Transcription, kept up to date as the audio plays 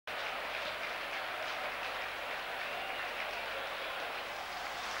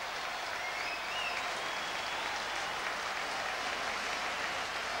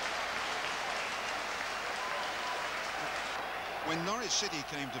Norwich City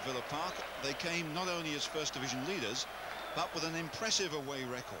came to Villa Park, they came not only as First Division leaders, but with an impressive away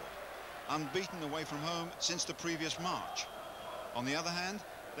record. Unbeaten away from home since the previous March. On the other hand,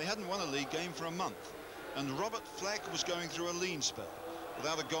 they hadn't won a league game for a month, and Robert Fleck was going through a lean spell,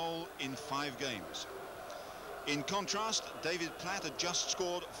 without a goal in 5 games. In contrast, David Platt had just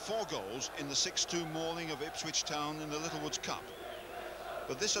scored 4 goals in the 6-2 mauling of Ipswich Town in the Littlewoods Cup.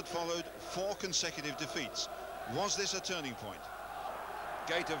 But this had followed 4 consecutive defeats. Was this a turning point?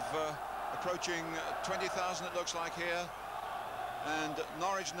 Gate of approaching 20,000 it looks like here, and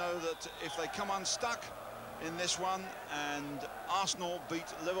Norwich know that if they come unstuck in this one and Arsenal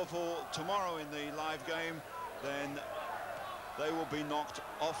beat Liverpool tomorrow in the live game, then they will be knocked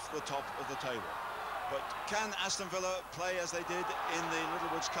off the top of the table. But can Aston Villa play as they did in the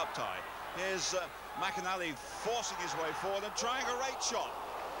Littlewoods Cup tie? Here's McAnally forcing his way forward and trying a rate shot.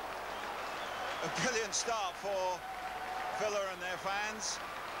 A brilliant start for Villa and their fans.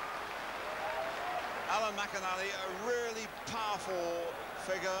 Alan McAnally, a really powerful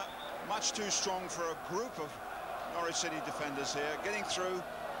figure, much too strong for a group of Norwich City defenders here, getting through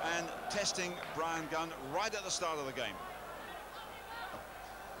and testing Brian Gunn right at the start of the game.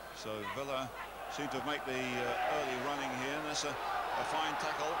 So Villa seem to make the early running here, and that's a fine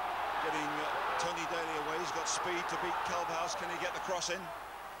tackle, getting Tony Daly away. He's got speed to beat Kelbhouse. Can he get the cross in?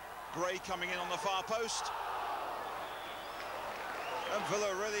 Gray coming in on the far post. And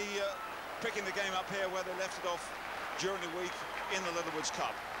Villa really picking the game up here where they left it off during the week in the Littlewoods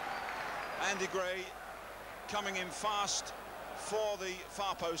Cup. Andy Gray coming in fast for the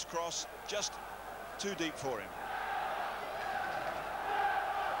far post cross, just too deep for him.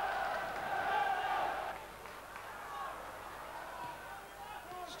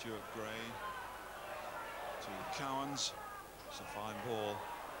 Stuart Gray to Cowans. It's a fine ball.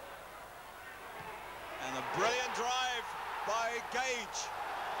 And a brilliant drive by Gage.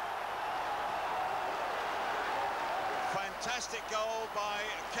 Fantastic goal by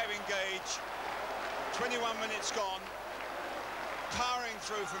Kevin Gage. 21 minutes gone. Powering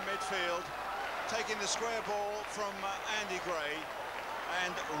through from midfield, taking the square ball from Andy Gray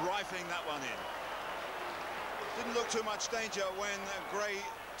and rifling that one in. Didn't look too much danger when Gray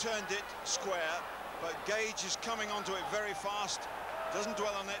turned it square, but Gage is coming onto it very fast, doesn't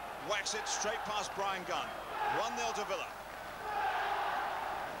dwell on it, whacks it straight past Brian Gunn. 1-0 to Villa.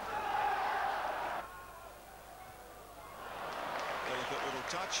 Delicate little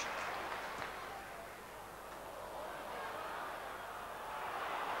touch.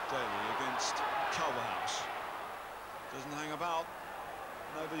 Daly against Culverhouse. Doesn't hang about.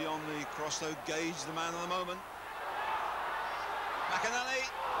 Nobody on the cross though. Gage, the man of the moment. McAnally,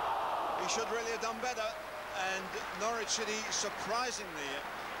 he should really have done better. And Norwich City surprisingly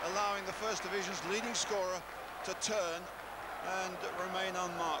allowing the First Division's leading scorer to turn and remain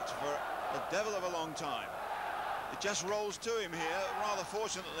unmarked for a devil of a long time. It just rolls to him here, rather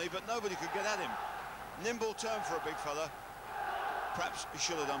fortunately, but nobody could get at him. Nimble turn for a big fella. Perhaps he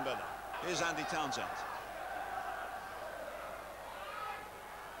should have done better. Here's Andy Townsend.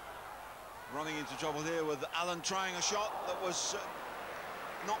 Running into trouble here with Allen trying a shot that was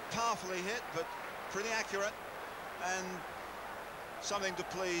not powerfully hit, but pretty accurate, and something to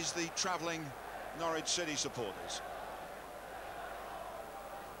please the travelling Norwich City supporters.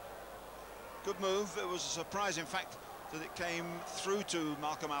 Good move. It was a surprise, in fact, that it came through to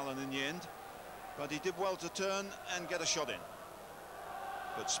Malcolm Allen in the end, but he did well to turn and get a shot in.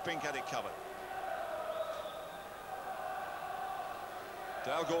 But Spink had it covered.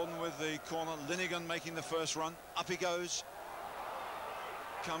 Dale Gordon with the corner. Linnigan making the first run. Up he goes.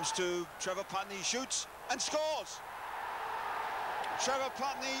 Comes to Trevor Putney, shoots and scores. Trevor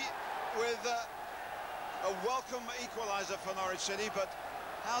Putney with a welcome equaliser for Norwich City, but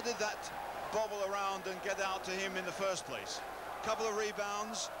how did that bobble around and get out to him in the first place? Couple of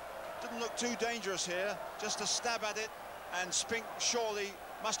rebounds, didn't look too dangerous here, just a stab at it, and Spink surely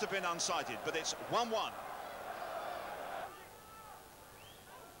must have been unsighted, but it's 1-1.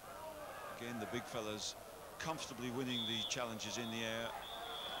 Again, the big fellas comfortably winning the challenges in the air.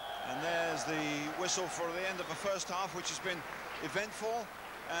 And there's the whistle for the end of the first half, which has been eventful,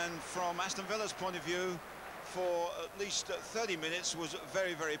 and from Aston Villa's point of view, for at least 30 minutes was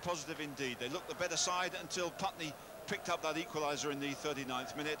very, very positive indeed. They looked the better side until Putney picked up that equaliser in the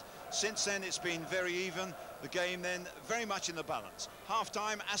 39th minute. Since then, it's been very even. The game then very much in the balance.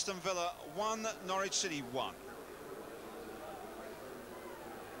 Half-time, Aston Villa 1, Norwich City 1.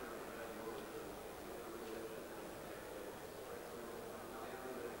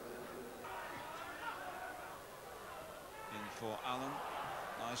 In for Allen.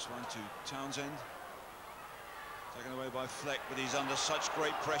 Nice one to Townsend. Taken away by Fleck, but he's under such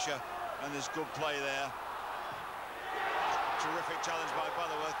great pressure, and there's good play there. Terrific challenge by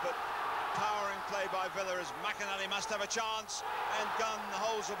Butterworth, but powering play by Villa as McInally must have a chance, and Gunn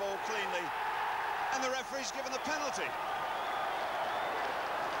holds the ball cleanly, and the referee's given the penalty.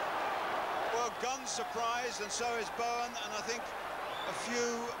 Well, Gunn's surprised, and so is Bowen, and I think a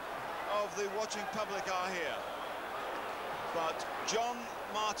few of the watching public are here. But John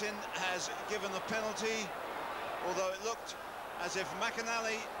Martin has given the penalty, although it looked as if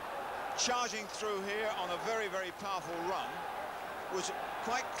McInally, charging through here on a very, very powerful run, was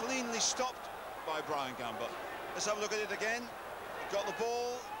quite cleanly stopped by Brian Gunn. But let's have a look at it again. He got the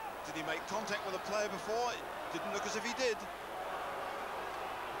ball. Did he make contact with a player before? It didn't look as if he did.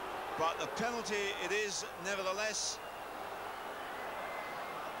 But the penalty it is nevertheless.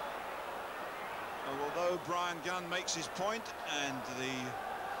 And although Brian Gunn makes his point and the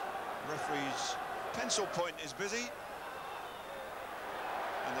referee's pencil point is busy,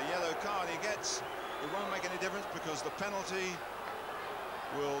 and the yellow card he gets, it won't make any difference because the penalty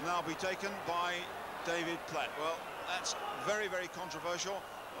will now be taken by David Platt. Well, that's very, very controversial.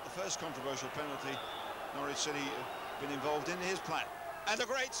 Not the first controversial penalty Norwich City have been involved in. Here's Platt. And a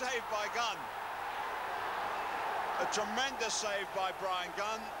great save by Gunn. A tremendous save by Brian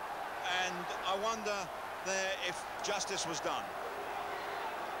Gunn. And I wonder there if justice was done.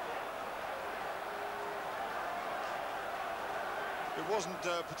 It wasn't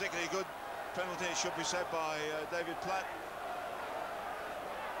a particularly good penalty, it should be said, by David Platt.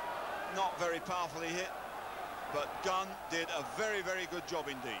 Not very powerfully hit, but Gunn did a very, very good job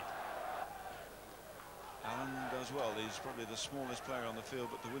indeed. Allen does well. He's probably the smallest player on the field,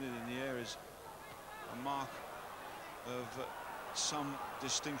 but to win it in the air is a mark of some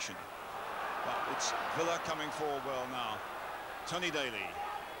distinction. But it's Villa coming forward well now. Tony Daly.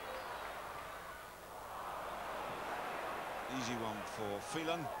 Easy one for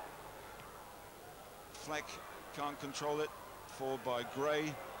Phelan. Fleck can't control it. Forward by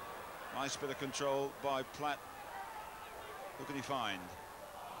Gray. Nice bit of control by Platt. Who can he find?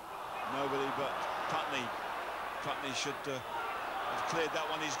 Nobody but Putney. Putney should have cleared that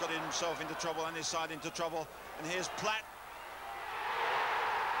one. He's got himself into trouble and his side into trouble. And here's Platt.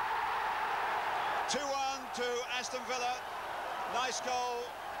 2-1 to Aston Villa. Nice goal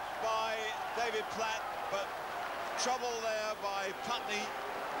by David Platt, but trouble there by Putney.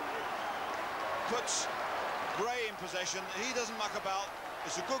 Puts Gray in possession. He doesn't muck about.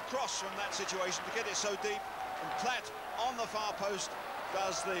 It's a good cross from that situation to get it so deep. And Platt on the far post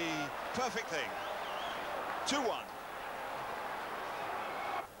does the perfect thing. 2-1.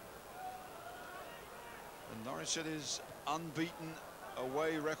 And Norwich City's unbeaten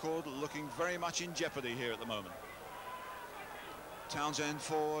away record looking very much in jeopardy here at the moment. Townsend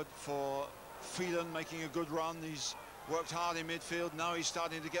forward for Phelan, making a good run. He's worked hard in midfield. Now he's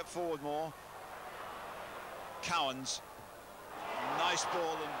starting to get forward more. Cowans. Nice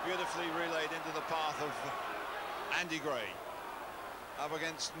ball and beautifully relayed into the path of Andy Gray. Up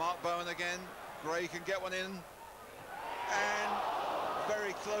against Mark Bowen again. Gray can get one in. And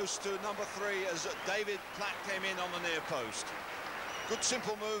very close to number 3 as David Platt came in on the near post. Good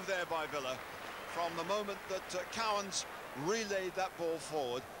simple move there by Villa. From the moment that Cowans relayed that ball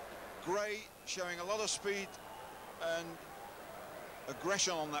forward, Gray showing a lot of speed and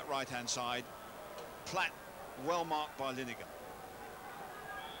aggression on that right-hand side. Platt well marked by Linegan.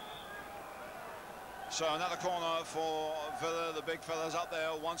 So another corner for Villa, the big fellas up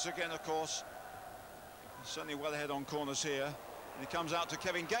there once again, of course. Certainly well ahead on corners here. And he comes out to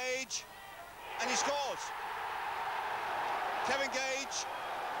Kevin Gage, and he scores. Kevin Gage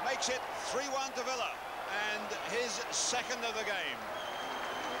makes it 3-1 to Villa, and his second of the game.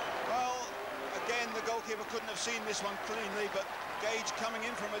 Well, again, the goalkeeper couldn't have seen this one cleanly, but Gage coming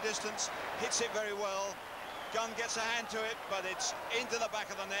in from a distance, hits it very well. Gunn gets a hand to it, but it's into the back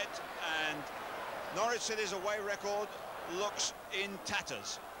of the net, and Norwich City's away record looks in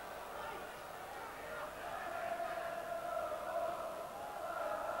tatters.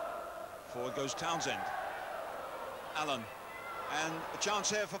 Forward goes Townsend. Allen. And a chance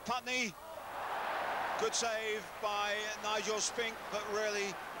here for Putney. Good save by Nigel Spink, but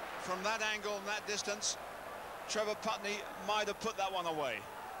really from that angle and that distance, Trevor Putney might have put that one away.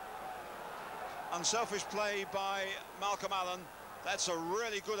 Unselfish play by Malcolm Allen. That's a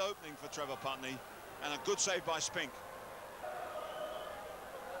really good opening for Trevor Putney, and a good save by Spink.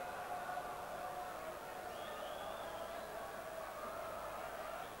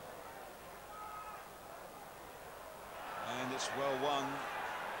 And it's well won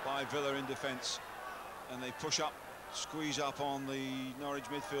by Villa in defence, and they push up, squeeze up on the Norwich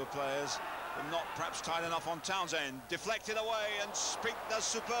midfield players. but not perhaps tight enough on Townsend. Deflected away, and Spink does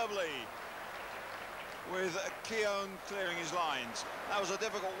superbly, with Keown clearing his lines. That was a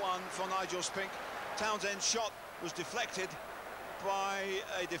difficult one for Nigel Spink. Townsend's shot was deflected by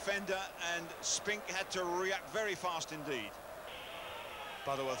a defender, and Spink had to react very fast indeed.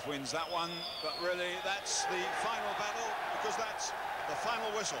 Butterworth wins that one, but really that's the final battle, because that's the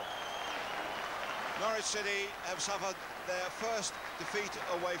final whistle. Norwich City have suffered their first defeat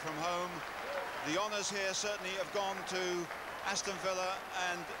away from home. The honours here certainly have gone to Aston Villa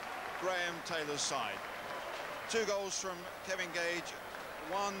and Graham Taylor's side. 2 goals from Kevin Gage,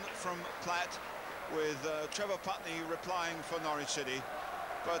 1 from Platt, with Trevor Putney replying for Norwich City.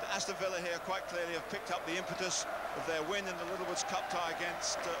 But Aston Villa here quite clearly have picked up the impetus of their win in the Littlewoods Cup tie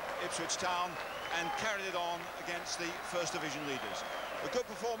against Ipswich Town and carried it on against the First Division leaders. A good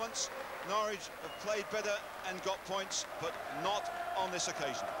performance. Norwich have played better and got points, but not on this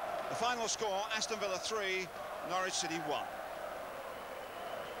occasion. The final score, Aston Villa 3, Norwich City 1.